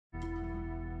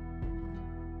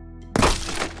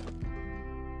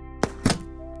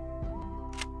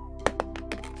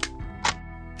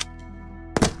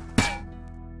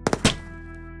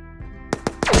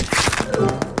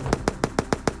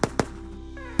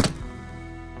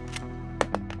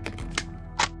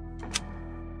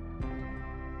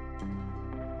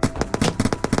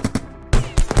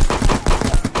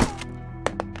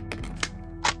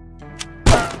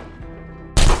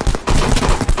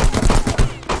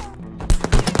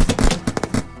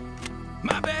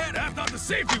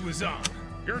safety was on.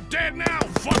 You're dead now,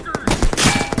 fuckers!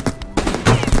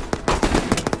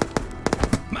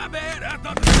 My bad, I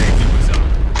thought the safety was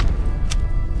on.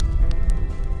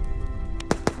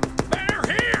 They're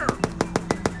here!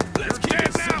 Let's get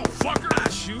it now, fucker! I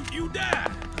shoot, you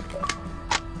die.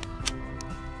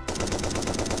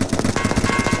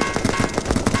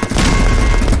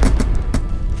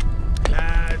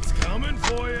 Clyde's coming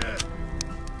for you.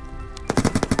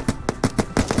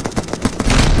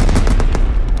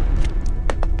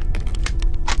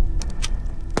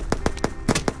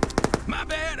 My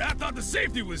bad, I thought the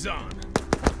safety was on.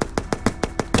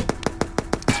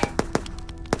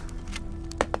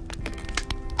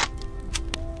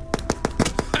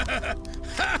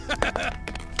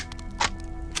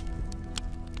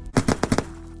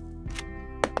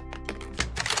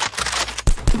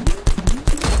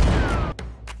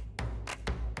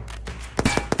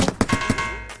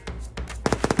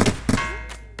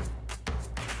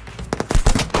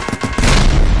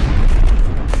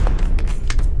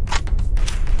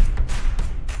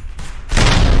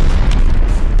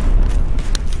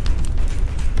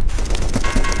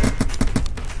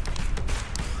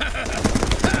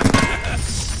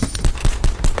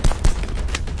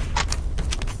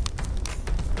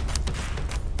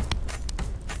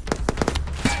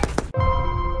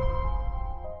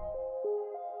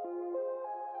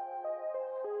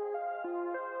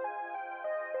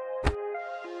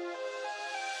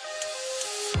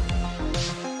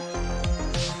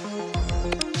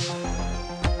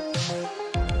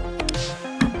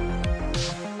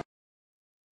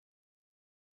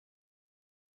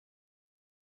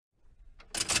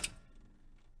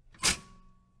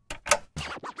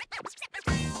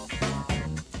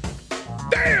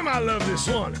 Damn, I love this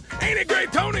one. Ain't it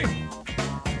great, Tony?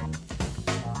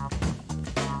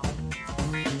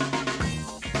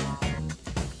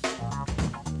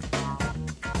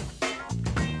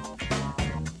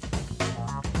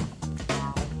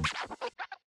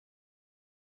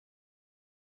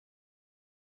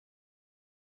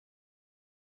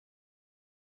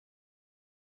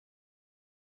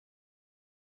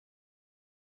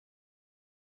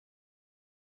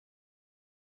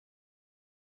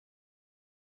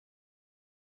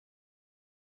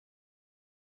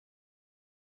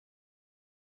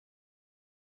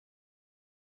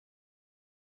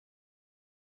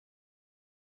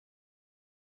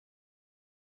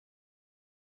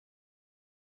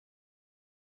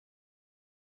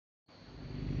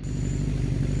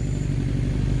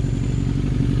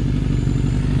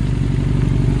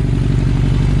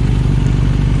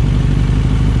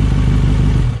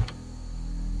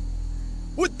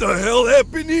 What the hell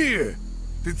happened here?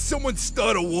 Did someone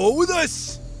start a war with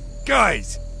us?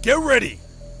 Guys, get ready.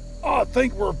 I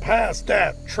think we're past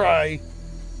that, Trey.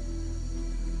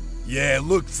 Yeah,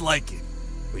 looks like it,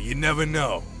 but you never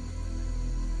know.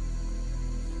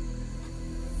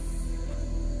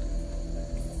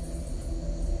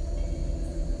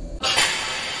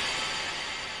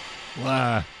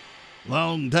 Why,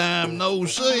 long time no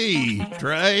see,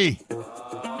 Trey.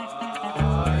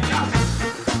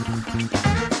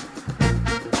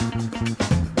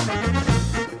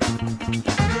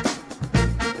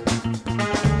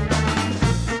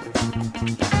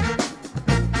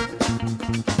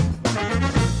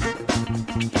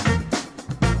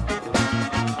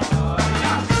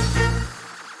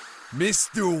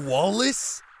 Mr.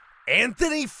 Wallace?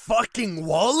 Anthony fucking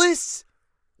Wallace?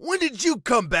 When did you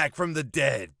come back from the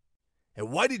dead?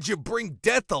 And why did you bring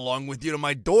death along with you to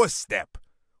my doorstep?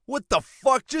 What the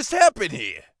fuck just happened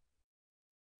here?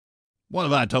 What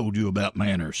have I told you about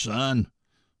manners, son?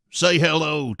 Say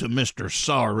hello to Mr.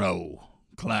 Sorrow,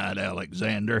 Clyde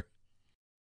Alexander.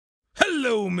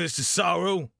 Hello, Mr.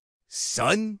 Sorrow.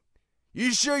 Son?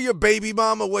 You sure your baby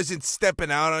mama wasn't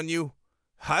stepping out on you?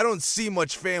 I don't see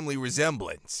much family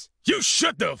resemblance. You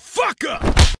shut the fuck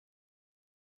up!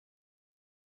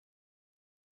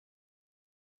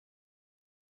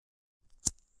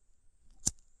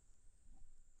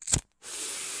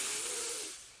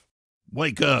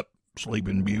 Wake up,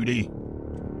 Sleeping Beauty.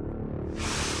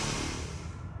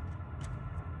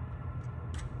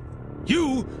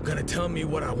 You gonna tell me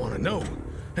what I wanna know,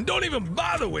 and don't even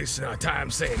bother wasting our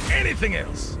time saying anything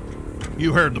else.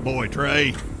 You heard the boy,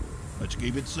 Trey. Let's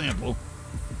keep it simple.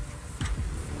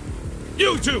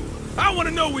 You two, I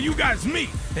wanna know where you guys meet,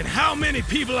 and how many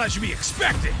people I should be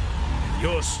expecting.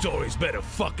 Your stories better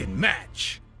fucking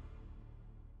match.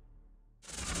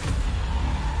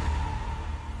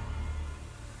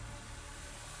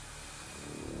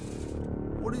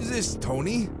 What is this,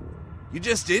 Tony? You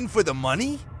just in for the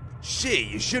money? Shit,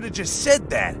 you should have just said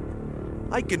that.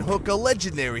 I can hook a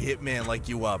legendary hitman like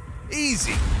you up.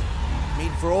 Easy. I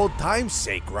mean, for old time's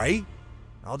sake, right?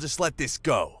 I'll just let this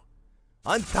go.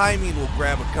 Untie me and we'll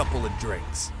grab a couple of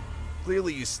drinks.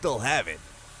 Clearly you still have it.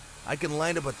 I can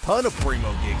line up a ton of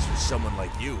primo gigs for someone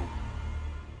like you.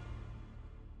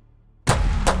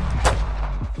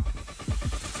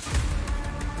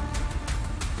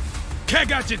 Cat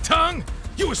got your tongue?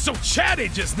 You were so chatty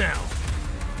just now.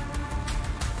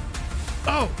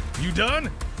 Oh, you done?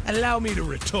 Allow me to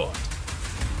retort.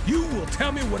 You will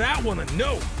tell me what I want to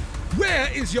know.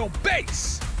 Where is your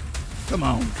base? Come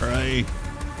on, Trey.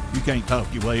 You can't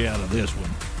talk your way out of this one.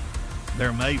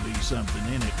 There may be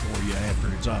something in it for you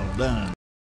after it's all done.